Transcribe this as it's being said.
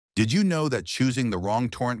Did you know that choosing the wrong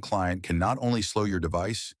torrent client can not only slow your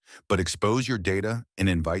device, but expose your data and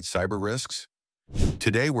invite cyber risks?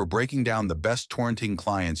 Today, we're breaking down the best torrenting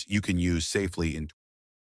clients you can use safely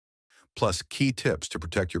plus key tips to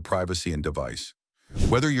protect your privacy and device.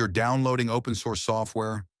 Whether you're downloading open source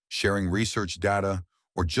software, sharing research data,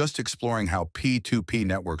 or just exploring how P2P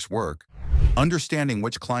networks work, understanding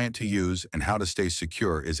which client to use and how to stay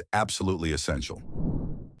secure is absolutely essential.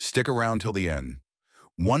 Stick around till the end.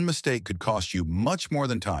 One mistake could cost you much more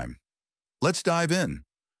than time. Let's dive in.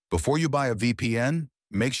 Before you buy a VPN,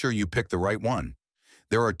 make sure you pick the right one.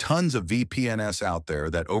 There are tons of VPNs out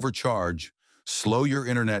there that overcharge, slow your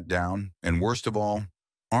internet down, and worst of all,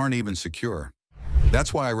 aren't even secure.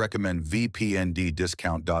 That's why I recommend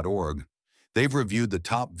vpnddiscount.org. They've reviewed the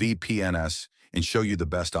top VPNs and show you the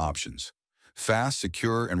best options. Fast,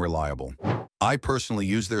 secure, and reliable. I personally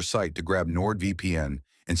use their site to grab NordVPN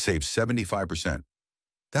and save 75%.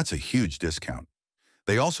 That's a huge discount.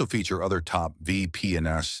 They also feature other top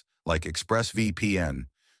VPNs like ExpressVPN,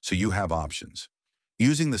 so you have options.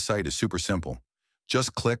 Using the site is super simple.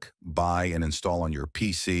 Just click, buy, and install on your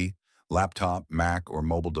PC, laptop, Mac, or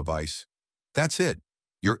mobile device. That's it.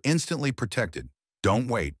 You're instantly protected. Don't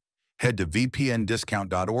wait. Head to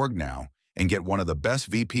vpndiscount.org now and get one of the best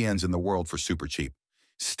VPNs in the world for super cheap.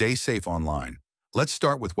 Stay safe online. Let's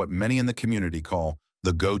start with what many in the community call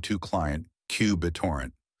the go-to client,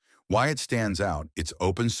 Qbittorrent. Why it stands out, it's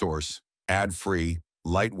open source, ad-free,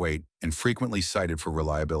 lightweight, and frequently cited for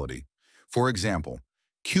reliability. For example,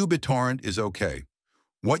 Qbittorrent is okay.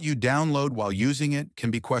 What you download while using it can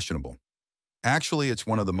be questionable. Actually, it's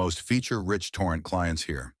one of the most feature-rich torrent clients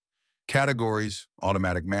here. Categories,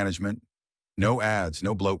 automatic management, no ads,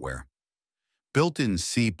 no bloatware. Built in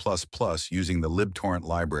C++ using the libtorrent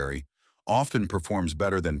library, often performs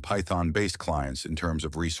better than Python-based clients in terms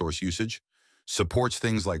of resource usage, supports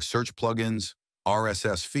things like search plugins,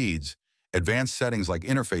 RSS feeds, advanced settings like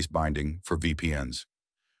interface binding for VPNs.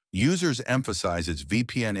 Users emphasize its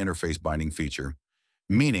VPN interface binding feature,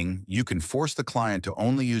 meaning you can force the client to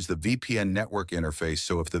only use the VPN network interface,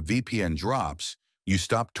 so if the VPN drops, you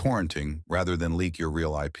stop torrenting rather than leak your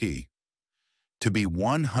real IP. To be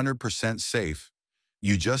 100% safe,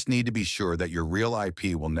 you just need to be sure that your real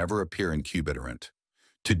IP will never appear in Qbittorrent.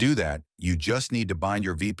 To do that, you just need to bind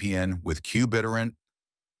your VPN with Qbittorrent.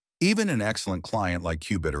 Even an excellent client like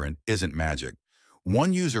Qbittorrent isn't magic.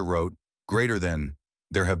 One user wrote,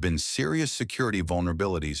 there have been serious security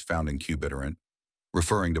vulnerabilities found in Qbittorrent,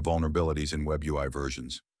 referring to vulnerabilities in web UI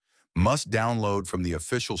versions. Must download from the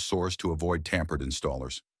official source to avoid tampered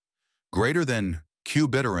installers.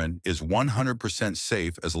 Qbittorrent is 100%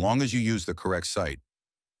 safe as long as you use the correct site.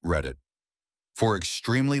 Reddit. For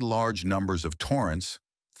extremely large numbers of torrents,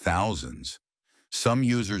 thousands, some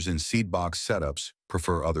users in seedbox setups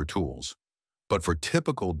prefer other tools. But for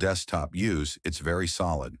typical desktop use, it's very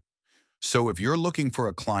solid. So if you're looking for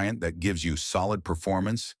a client that gives you solid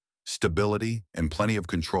performance, stability, and plenty of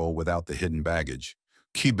control without the hidden baggage,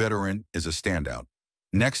 Qbittorrent is a standout.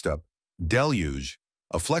 Next up, Deluge,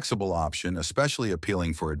 a flexible option especially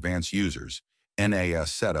appealing for advanced users, NAS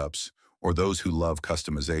setups, or those who love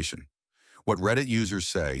customization. What Reddit users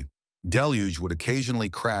say, Deluge would occasionally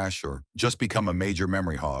crash or just become a major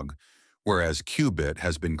memory hog, whereas Qbit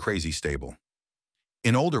has been crazy stable.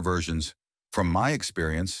 In older versions, from my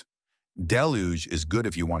experience, Deluge is good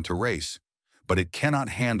if you want to race, but it cannot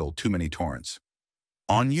handle too many torrents.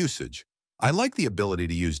 On usage, I like the ability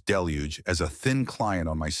to use Deluge as a thin client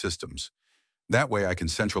on my systems. That way I can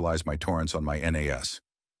centralize my torrents on my NAS.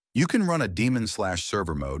 You can run a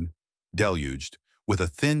daemon/server mode, deluged, with a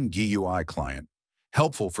thin GUI client,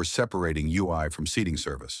 helpful for separating UI from seeding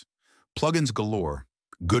service. Plugins galore,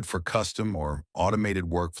 good for custom or automated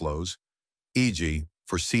workflows, e.g.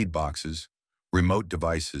 for seed boxes, remote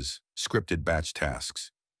devices, scripted batch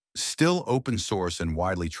tasks. Still open source and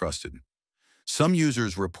widely trusted. Some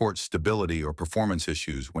users report stability or performance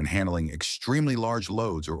issues when handling extremely large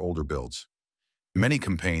loads or older builds. Many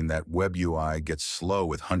complain that web UI gets slow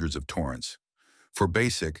with hundreds of torrents. For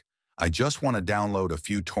basic, I just want to download a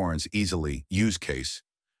few torrents easily use case,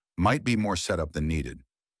 might be more setup than needed.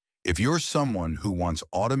 If you're someone who wants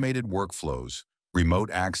automated workflows, remote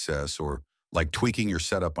access, or like tweaking your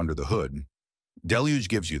setup under the hood, Deluge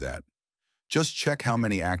gives you that. Just check how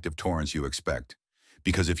many active torrents you expect,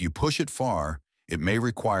 because if you push it far, it may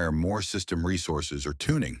require more system resources or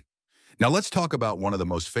tuning. Now let's talk about one of the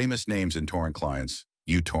most famous names in torrent clients,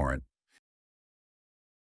 uTorrent.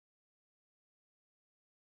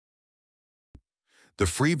 The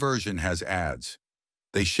free version has ads.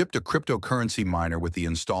 They shipped a cryptocurrency miner with the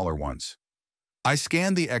installer once. I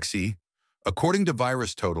scanned the exe, According to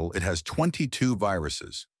Virus Total, it has 22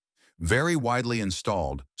 viruses. Very widely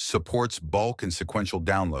installed, supports bulk and sequential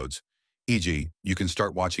downloads, e.g., you can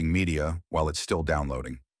start watching media while it's still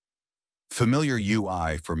downloading. Familiar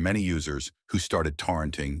UI for many users who started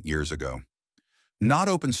torrenting years ago. Not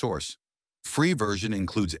open source. Free version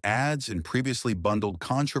includes ads and previously bundled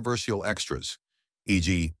controversial extras,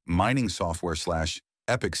 e.g., mining software /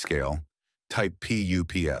 epic scale, type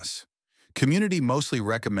PUPS. Community mostly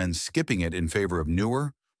recommends skipping it in favor of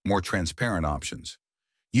newer, more transparent options.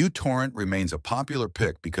 uTorrent remains a popular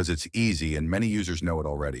pick because it's easy and many users know it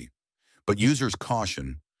already. But users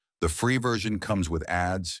caution, the free version comes with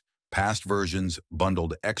ads, past versions,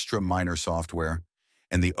 bundled extra minor software,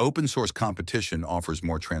 and the open source competition offers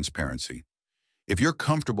more transparency. If you're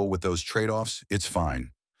comfortable with those trade-offs, it's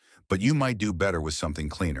fine, but you might do better with something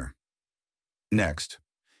cleaner. Next,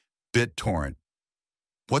 BitTorrent.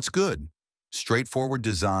 What's good? Straightforward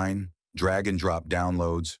design, drag and drop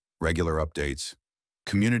downloads, regular updates,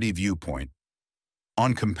 community viewpoint.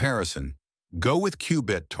 On comparison, go with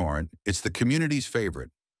Qbittorrent. It's the community's favorite.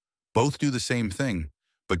 Both do the same thing,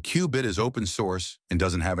 but Qbit is open source and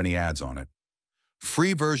doesn't have any ads on it.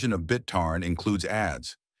 Free version of BitTorrent includes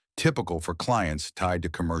ads, typical for clients tied to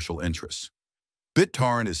commercial interests.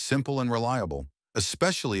 BitTorrent is simple and reliable,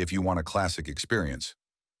 especially if you want a classic experience.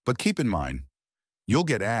 But keep in mind, you'll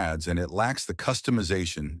get ads and it lacks the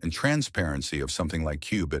customization and transparency of something like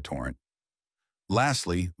Qbittorrent.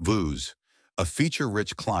 Lastly, Vuze, a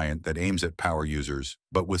feature-rich client that aims at power users,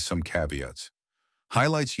 but with some caveats.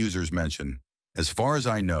 Highlights users mention, as far as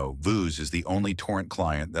I know, Vuze is the only torrent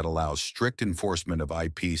client that allows strict enforcement of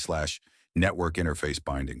IP/network interface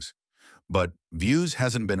bindings. But Vuze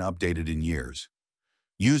hasn't been updated in years.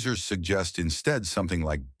 Users suggest instead something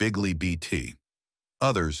like BT.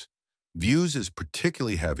 Others, Vuze is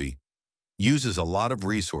particularly heavy, uses a lot of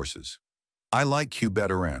resources. I like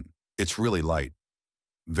Qbittorrent. It's really light,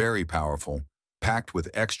 very powerful, packed with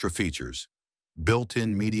extra features,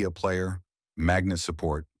 built-in media player, magnet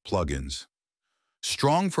support, plugins.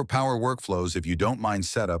 Strong for power workflows if you don't mind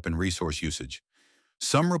setup and resource usage.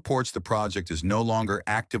 Some reports the project is no longer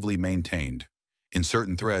actively maintained. In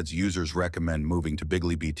certain threads, users recommend moving to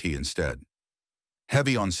BT instead.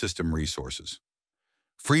 Heavy on system resources.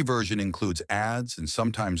 Free version includes ads and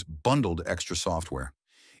sometimes bundled extra software.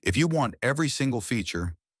 If you want every single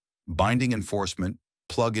feature, binding enforcement,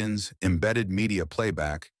 plugins, embedded media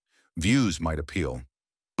playback, Vuze might appeal.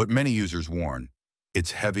 But many users warn,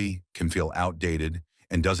 it's heavy, can feel outdated,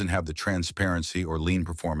 and doesn't have the transparency or lean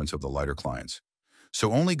performance of the lighter clients.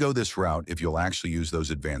 So only go this route if you'll actually use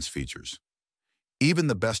those advanced features. Even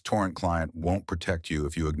the best torrent client won't protect you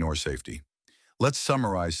if you ignore safety. Let's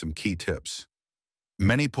summarize some key tips.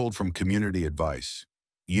 Many pulled from community advice.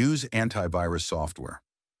 Use antivirus software.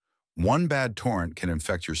 One bad torrent can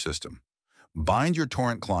infect your system. Bind your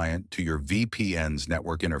torrent client to your VPN's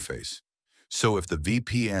network interface. So if the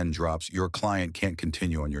VPN drops, your client can't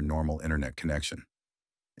continue on your normal internet connection.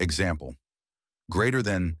 Example, greater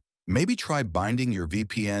than, maybe try binding your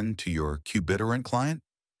VPN to your Qbittorrent client.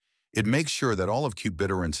 It makes sure that all of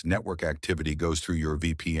Qbittorrent's network activity goes through your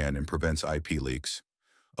VPN and prevents IP leaks.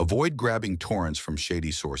 Avoid grabbing torrents from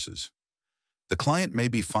shady sources. The client may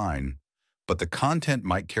be fine, but the content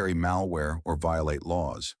might carry malware or violate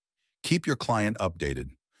laws. Keep your client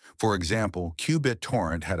updated. For example,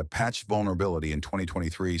 Qbittorrent had a patched vulnerability in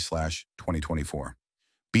 2023/2024.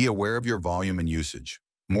 Be aware of your volume and usage.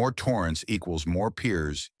 More torrents equals more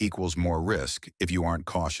peers equals more risk if you aren't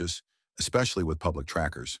cautious, especially with public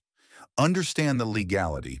trackers. Understand the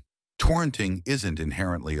legality. Torrenting isn't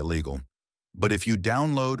inherently illegal, but if you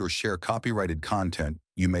download or share copyrighted content,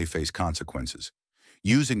 you may face consequences.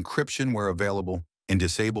 Use encryption where available and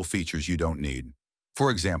disable features you don't need. For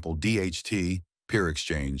example, DHT, peer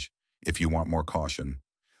exchange, if you want more caution.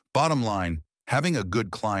 Bottom line, having a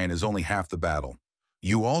good client is only half the battle.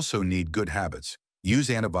 You also need good habits. Use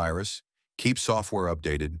antivirus, keep software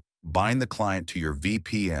updated, bind the client to your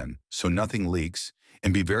VPN so nothing leaks,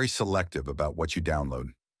 and be very selective about what you download.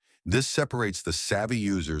 This separates the savvy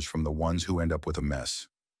users from the ones who end up with a mess.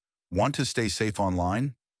 Want to stay safe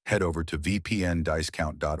online? Head over to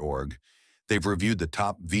vpndiscount.org. They've reviewed the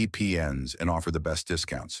top VPNs and offer the best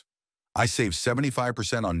discounts. I save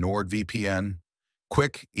 75% on NordVPN.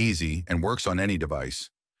 Quick, easy, and works on any device.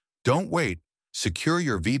 Don't wait. Secure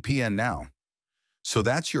your VPN now. So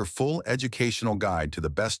that's your full educational guide to the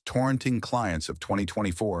best torrenting clients of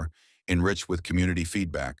 2024, enriched with community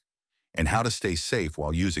feedback, and how to stay safe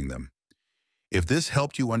while using them. If this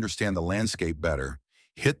helped you understand the landscape better,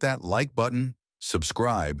 hit that like button,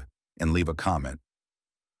 subscribe, and leave a comment.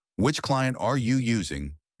 Which client are you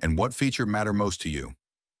using, and what feature matter most to you.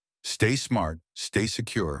 Stay smart, stay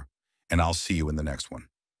secure, and I'll see you in the next one.